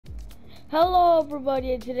Hello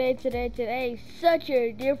everybody, and today is such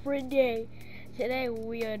a different day. Today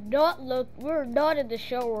we're not in the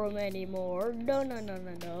showroom anymore.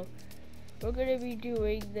 No. We're gonna be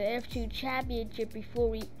doing the F2 championship before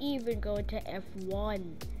we even go into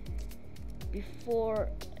F1. Before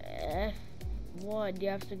F1 you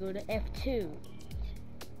have to go to F2.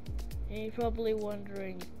 And you're probably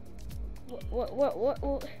wondering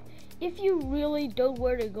what if you really don't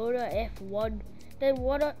want to go to F1, then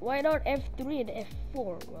why not F3 and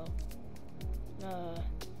F4? Well,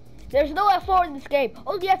 there's no F4 in this game,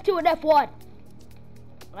 only F2 and F1.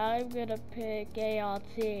 I'm gonna pick ART.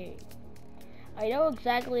 I know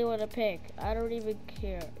exactly what to pick. I don't even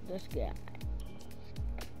care. This guy.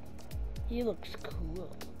 He looks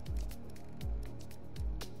cool.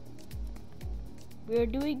 We're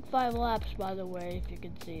doing 5 laps, by the way, if you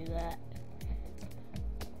can see that.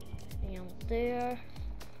 And there.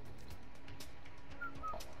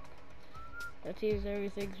 Let's see if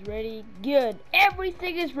everything's ready. Good.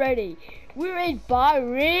 Everything is ready. We're in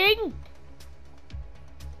Bahrain.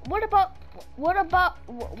 What about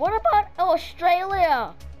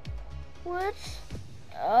Australia? What?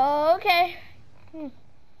 Okay.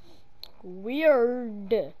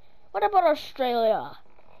 Weird. What about Australia?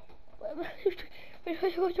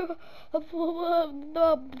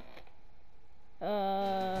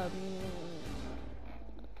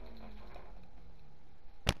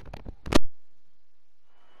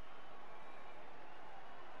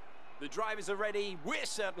 The drivers are ready, we're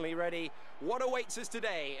certainly ready. What awaits us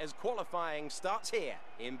today as qualifying starts here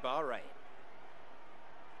in Bahrain?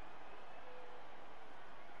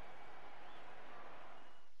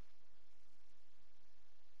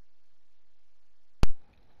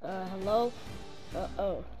 Hello?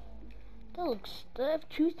 Oh. That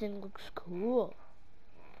F2 thing looks cool.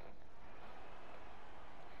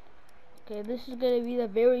 Okay, this is gonna be the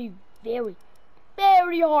very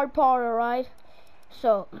hard part, alright?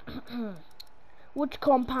 So, which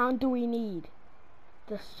compound do we need?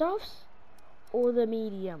 The softs or the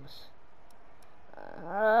mediums?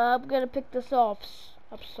 I'm gonna pick the softs.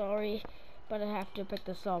 I'm sorry, but I have to pick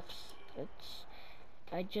the softs.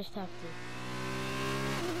 I just have to.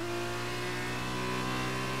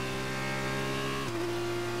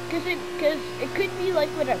 Cause it could be like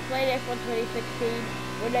when I played F1 2016,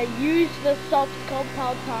 when I used the soft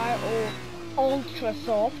compound tire or ultra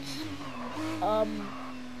softs.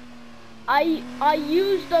 I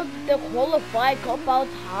used the qualified compound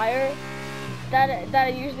tire that I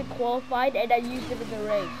used in qualified, and I used it in the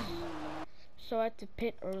race. So I had to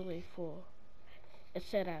pit early for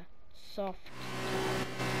instead of soft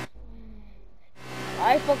tire.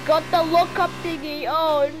 I forgot the lookup thingy.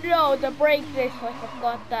 Oh no, the brake disc. I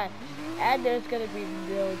forgot that. And there's gonna be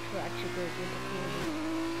no traction goes into corners.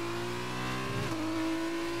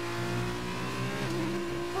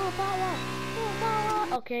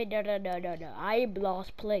 Okay, no. I'm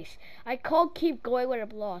lost place. I can't keep going when I'm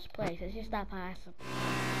lost place. It's just not possible.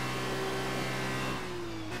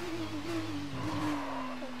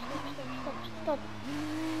 Stop.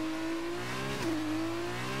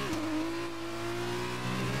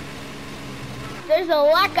 There's a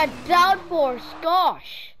lack of downforce.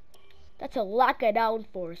 Gosh, that's a lack of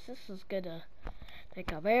downforce. This is gonna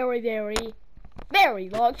take a very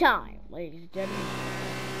long time, ladies and gentlemen.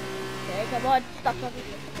 Okay, come on, stop.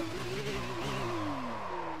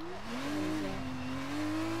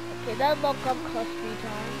 Okay, that lookup cost me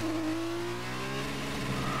time.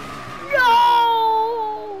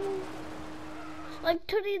 No! It's like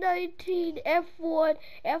 2019 F1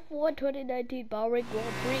 2019 Bahrain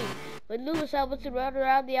Grand Prix. When Lewis Hamilton ran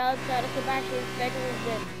around the outside of Sebastian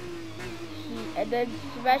Vettel, and then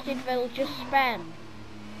Sebastian Vettel just spammed.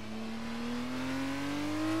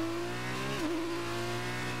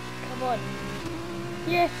 Come on.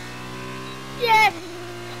 Yes!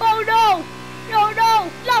 Oh no!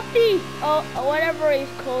 Lefty! Oh, whatever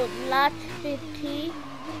he's called, Latifi.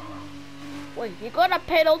 Wait, you got a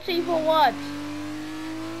penalty for what?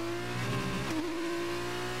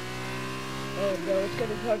 Oh no, it's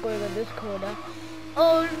gonna start going in this corner.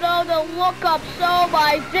 Oh no, the lookups, oh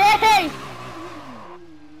my days!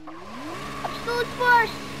 I'm still in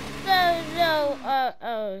first! No,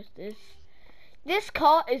 this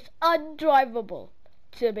car is undrivable,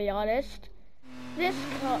 to be honest. This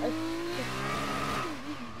car is just...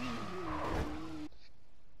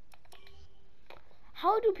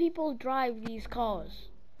 How do people drive these cars?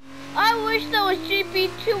 I wish there was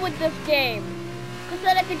GP2 with this game, because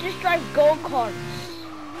then I could just drive go-karts.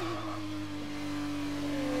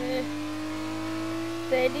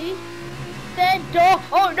 Steady.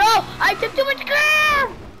 Oh no! I took too much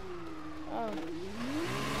ground! Oh.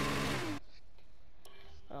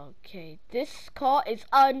 Okay, this car is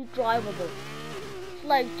undrivable. It's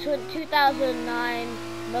like 2009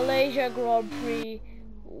 Malaysia Grand Prix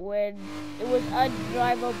when it was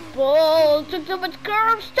undrivable. Took so much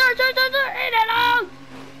curves. Turn, in and out.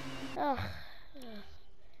 Ugh.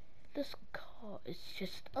 This car is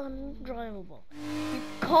just undrivable. You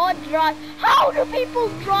can't drive. How do people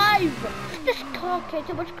drive? This car can't.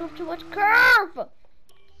 Too much curve.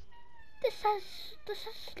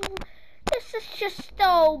 This is just,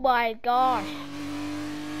 oh my gosh.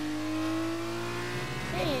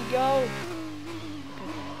 There you go.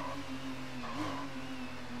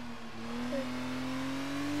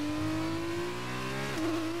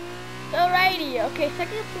 Alrighty, okay,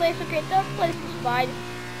 second place, okay, third place is fine.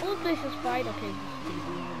 Fourth place is fine, okay.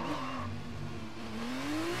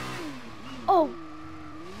 Oh!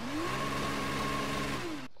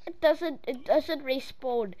 It doesn't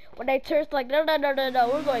respawn. When I turn, it's like, no,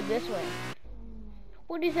 we're going this way.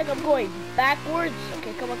 What do you think I'm going? Backwards?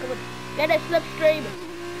 Okay, come on. Get a slipstream.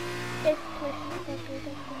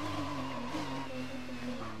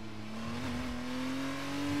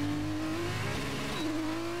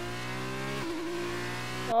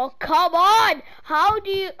 Oh, come on! How do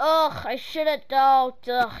you... Ugh, I should have known.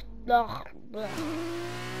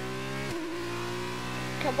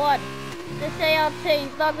 Come on. This ALT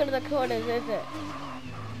is not going to the corners, is it?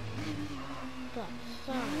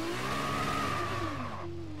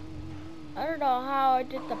 I don't know how I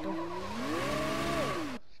did that before.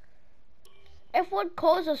 F1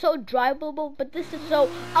 cars are so drivable, but this is so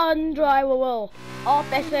undrivable.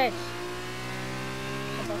 Opposites.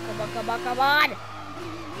 Come on.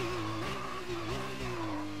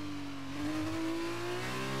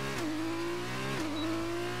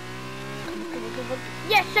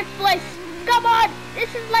 Yes, 6th place. Come on.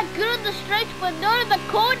 This is like good on the straights, but not in the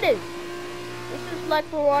corners. This is like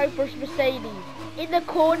Ferrari versus Mercedes. In the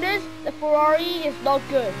corners, the Ferrari is not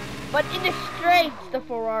good. But in the straights, the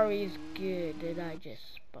Ferrari is good. And I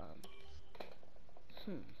just spun.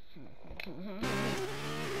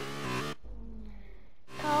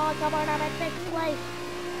 Oh, come on, I'm at 6th place.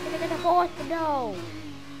 Can I get a 4th? No.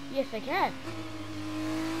 Yes, I can.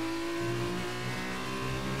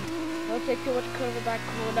 Don't take too much curve in that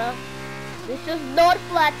corner. This is not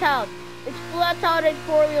flat out. It's flat out in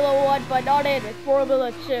Formula 1, but not in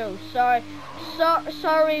Formula 2. Sorry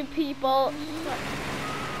people.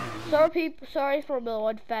 Sorry Formula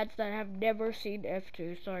 1 fans that have never seen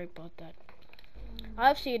F2. Sorry about that.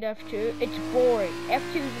 I've seen F2. It's boring.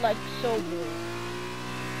 F2 is like so boring.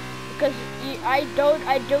 Because I don't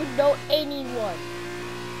know anyone.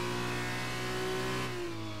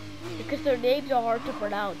 Because their names are hard to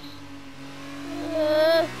pronounce.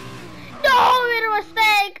 No, made a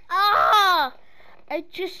mistake. I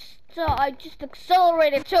just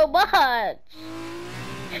accelerated so much.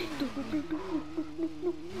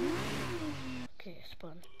 Okay,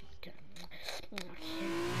 spun.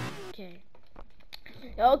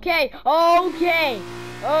 Okay. Oh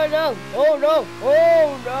no.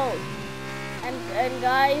 And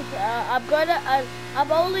guys,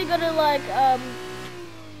 I'm only gonna like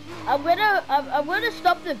I'm gonna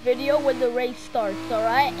stop the video when the race starts,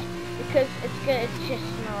 alright? Because it's just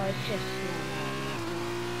no.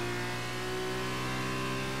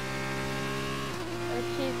 Let's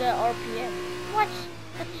see the RPM. What?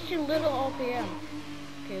 That's such a little RPM.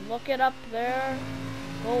 Okay, look it up there.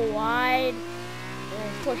 Go wide.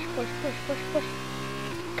 And push.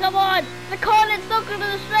 Come on! The corner's not going to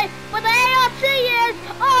the straight, but the ART is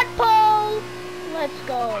on pole! Let's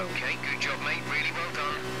go. Okay, good job, mate. Really well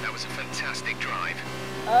done. That was a fantastic drive.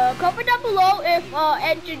 Comment down below if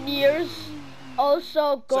engineers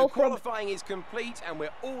also go so from... qualifying is complete and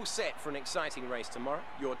we're all set for an exciting race tomorrow.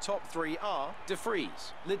 Your top 3 are De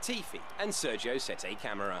Vries, Latifi and Sergio Sette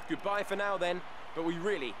Camara. Goodbye for now then, but we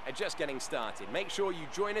really are just getting started. Make sure you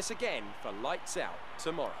join us again for Lights Out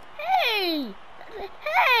tomorrow. Hey,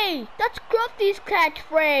 that's Grufty's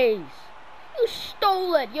catchphrase. You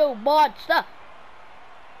stole it, you monster.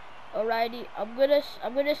 Alrighty, I'm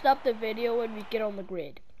gonna stop the video when we get on the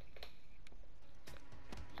grid.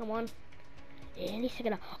 Come on. Any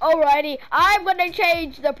second. Alrighty, I'm gonna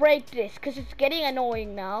change the brake disc because it's getting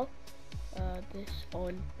annoying now. This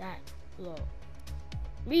on that low.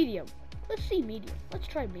 Medium. Let's see medium. Let's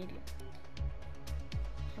try medium.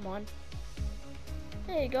 Come on.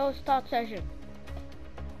 There you go. Start session.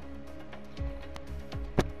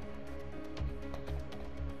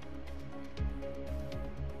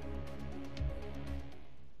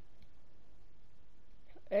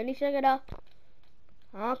 Any second now.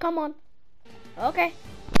 Oh, come on. Okay.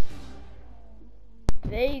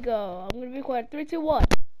 There you go. I'm gonna be quiet. 3, 2, 1.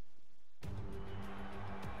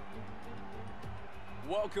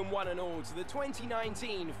 Welcome one and all to the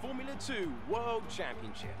 2019 Formula 2 World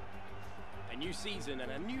Championship. A new season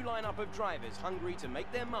and a new lineup of drivers hungry to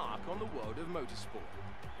make their mark on the world of motorsport.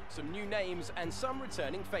 Some new names and some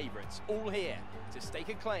returning favourites, all here to stake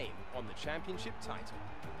a claim on the championship title.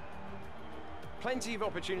 Plenty of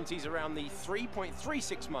opportunities around the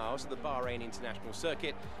 3.36 miles of the Bahrain International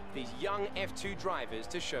Circuit for these young F2 drivers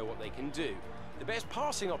to show what they can do. The best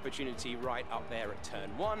passing opportunity right up there at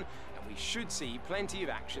turn 1, and we should see plenty of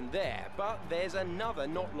action there. But there's another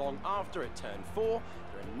not long after at turn 4.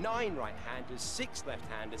 There are 9 right-handers, 6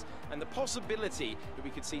 left-handers, and the possibility that we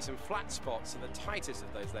could see some flat spots at the tightest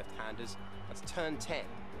of those left-handers. That's turn 10.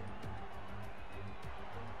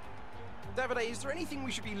 Davide, is there anything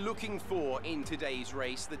we should be looking for in today's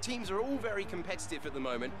race? The teams are all very competitive at the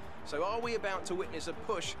moment, so are we about to witness a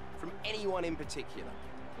push from anyone in particular?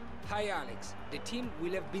 Hi Alex, the team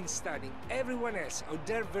will have been studying everyone else out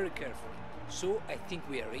there very carefully, so I think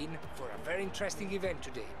we are in for a very interesting event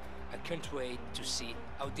today. I can't wait to see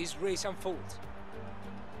how this race unfolds.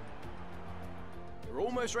 We're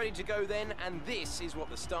almost ready to go then, and this is what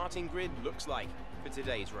the starting grid looks like for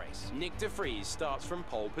today's race. Nyck de Vries starts from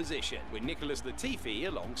pole position, with Nicholas Latifi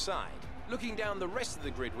alongside. Looking down the rest of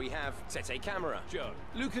the grid, we have Sete Camara, Joe,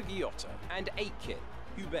 Luca Giotto, and Aitken,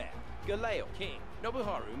 Hubert, Galeo, King,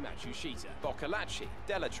 Nobuharu Matsushita, Boccolacci,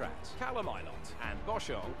 Delatraz, Calamirot, and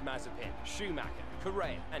Boschong, Mazepin, Schumacher,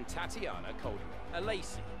 Correa, and Tatiana Calderon.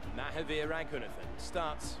 Alesi, Mahavir Raghunathan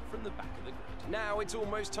starts from the back of the grid. Now it's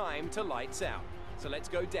almost time to lights out, so let's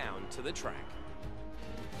go down to the track.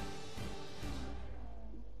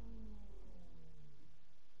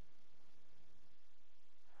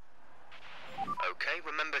 Okay,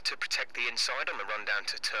 remember to protect the inside on the run down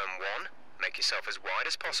to turn 1. Make yourself as wide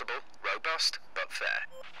as possible, robust but fair.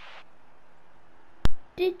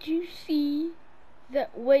 Did you see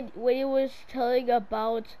that when it was telling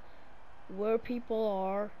about where people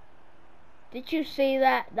are? Did you see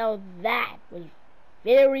that? Now that was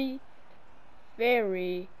very,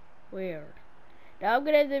 very weird. Now I'm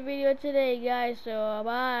gonna end the video today, guys, so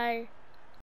bye.